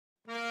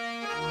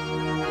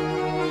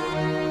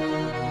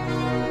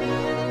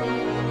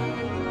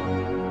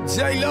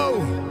J-Lo,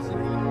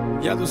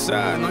 ya tú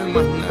sabes, no hay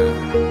más nada.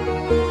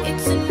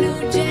 It's a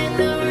new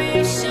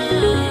generation,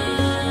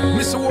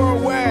 Mr.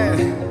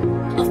 Worldwide,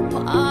 of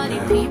party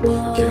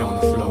people. get on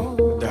the floor,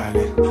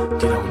 darling,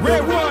 get on.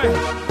 RedOne.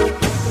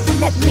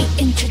 Let me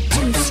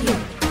introduce you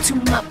to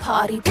my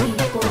party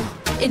people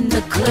in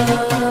the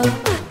club.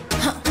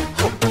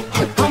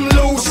 I'm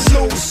loose,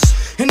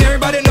 and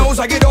everybody knows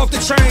I get off the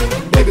train.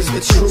 Baby, it's the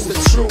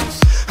truth.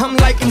 I'm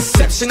like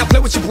Inception, I play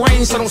with your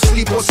brain, so don't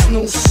sleep or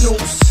snooze.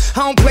 I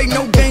don't play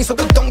no games, so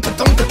don't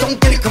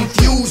get it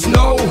confused,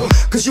 no.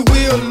 Cause you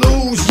will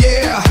lose,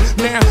 yeah.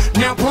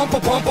 Now pump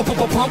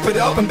it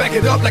up and back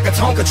it up like a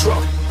Tonka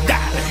truck.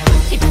 Darling.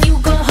 If you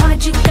go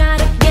hard, you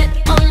gotta get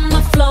on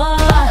the floor.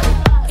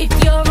 If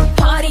you're a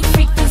party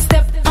freak, then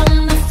step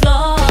on the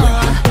floor.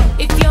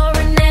 If you're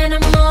an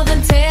animal,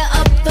 then tear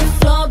up the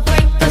floor.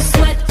 Break the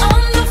sweat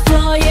on the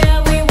floor,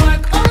 yeah, we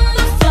work on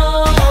the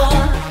floor.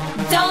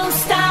 Don't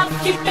stop,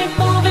 keep it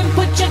moving,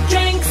 put your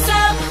drinks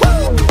up.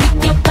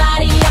 Pick your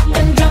body up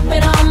and drop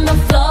it on the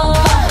floor.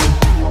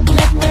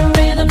 Let the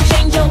rhythm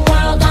change your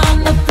world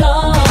on the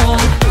floor.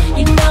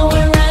 You know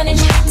we're running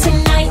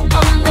tonight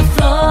on the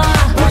floor.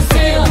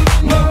 Brazil,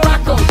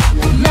 Morocco,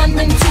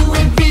 London to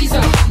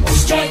Ibiza,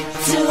 straight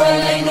to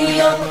LA, New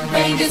York,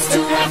 Vegas to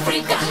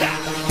Africa.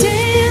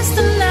 Dance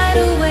the night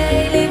away,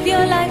 live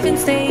your life and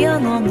stay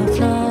young on the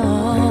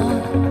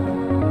floor.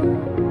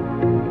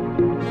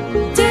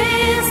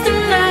 Dance the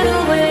night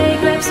away,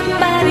 grab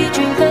somebody,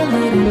 drink a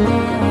little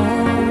more.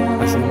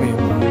 Así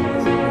mismo,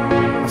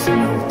 así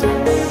me gusta,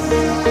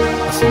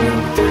 así me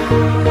gusta,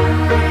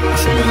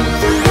 así me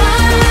gusta.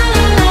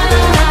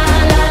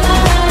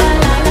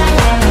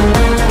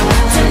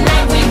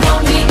 Tonight we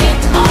gon' be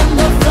it on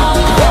the floor.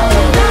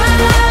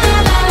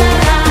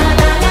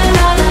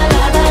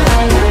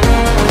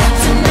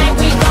 Tonight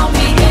we gon'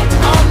 be it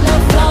on the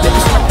floor.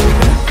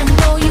 I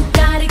know you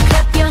got it,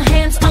 clap your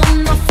hands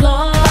on the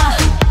floor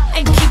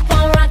and keep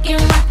on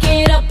rocking, rock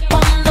it up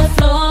on the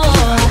floor.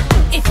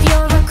 If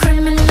you're a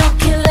criminal,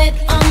 kill it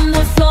on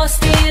the floor,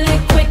 steal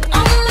it quick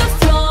on the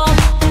floor,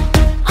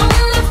 on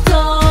the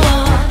floor.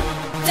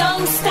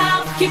 Don't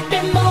stop, keep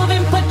it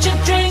moving, put your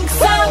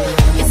drinks up.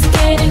 It's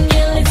getting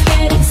ill, it's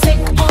getting sick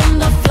on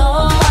the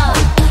floor.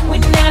 We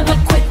never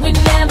quit, we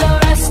never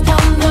rest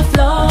on the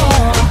floor.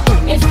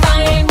 If I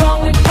ain't wrong,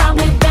 we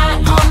probably die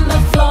on the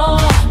floor.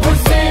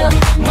 Brazil,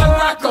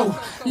 Morocco,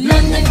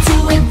 London to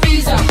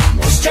Ibiza,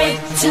 straight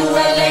to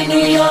LA,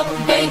 New York,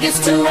 Vegas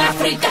to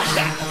Africa.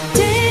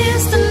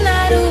 Dance the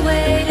night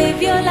away,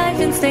 live your life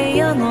and stay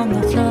young on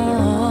the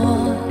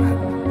floor.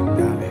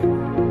 Dale,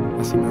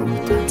 así me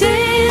gusta.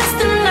 Dance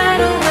the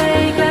night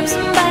away, grab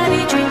somebody,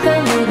 drink a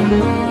little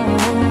more.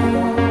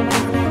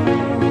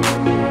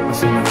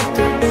 Así me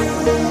gusta,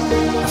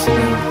 así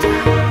me gusta,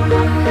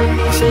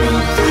 así me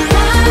gusta.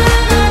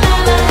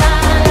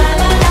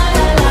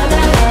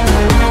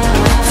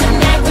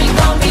 Tonight we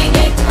gon' be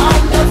it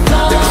on the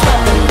floor.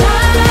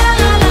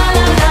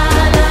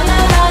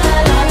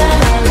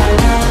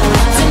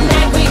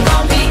 Tonight we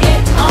gon' be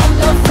it on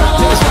the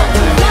floor.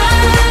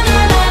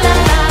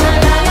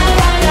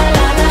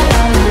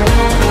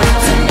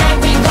 Tonight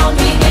we gon'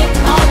 be it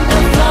on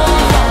the floor.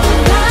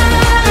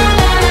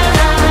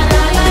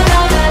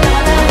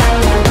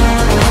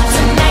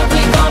 Tonight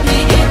we gon' be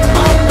it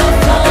on the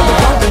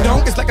floor.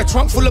 Donk is like a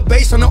trunk full of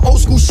bass on an old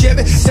school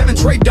Chevy 7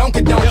 tray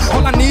Donkey Donk.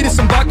 All I need is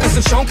some vodka and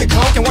some Shonky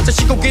Conk, and watch a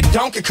chico get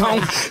Donkey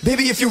Kong.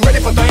 Baby, if you're ready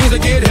for things to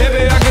get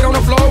heavy, I get on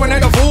the floor and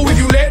act a fool if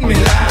you let me.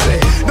 Lally,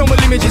 don't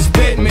believe me, just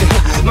bet me.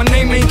 My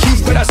name ain't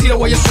Keith, but I see the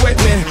way you sweat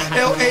me.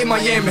 L.A.,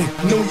 Miami,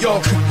 New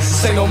York,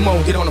 say no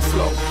more, get on the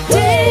floor.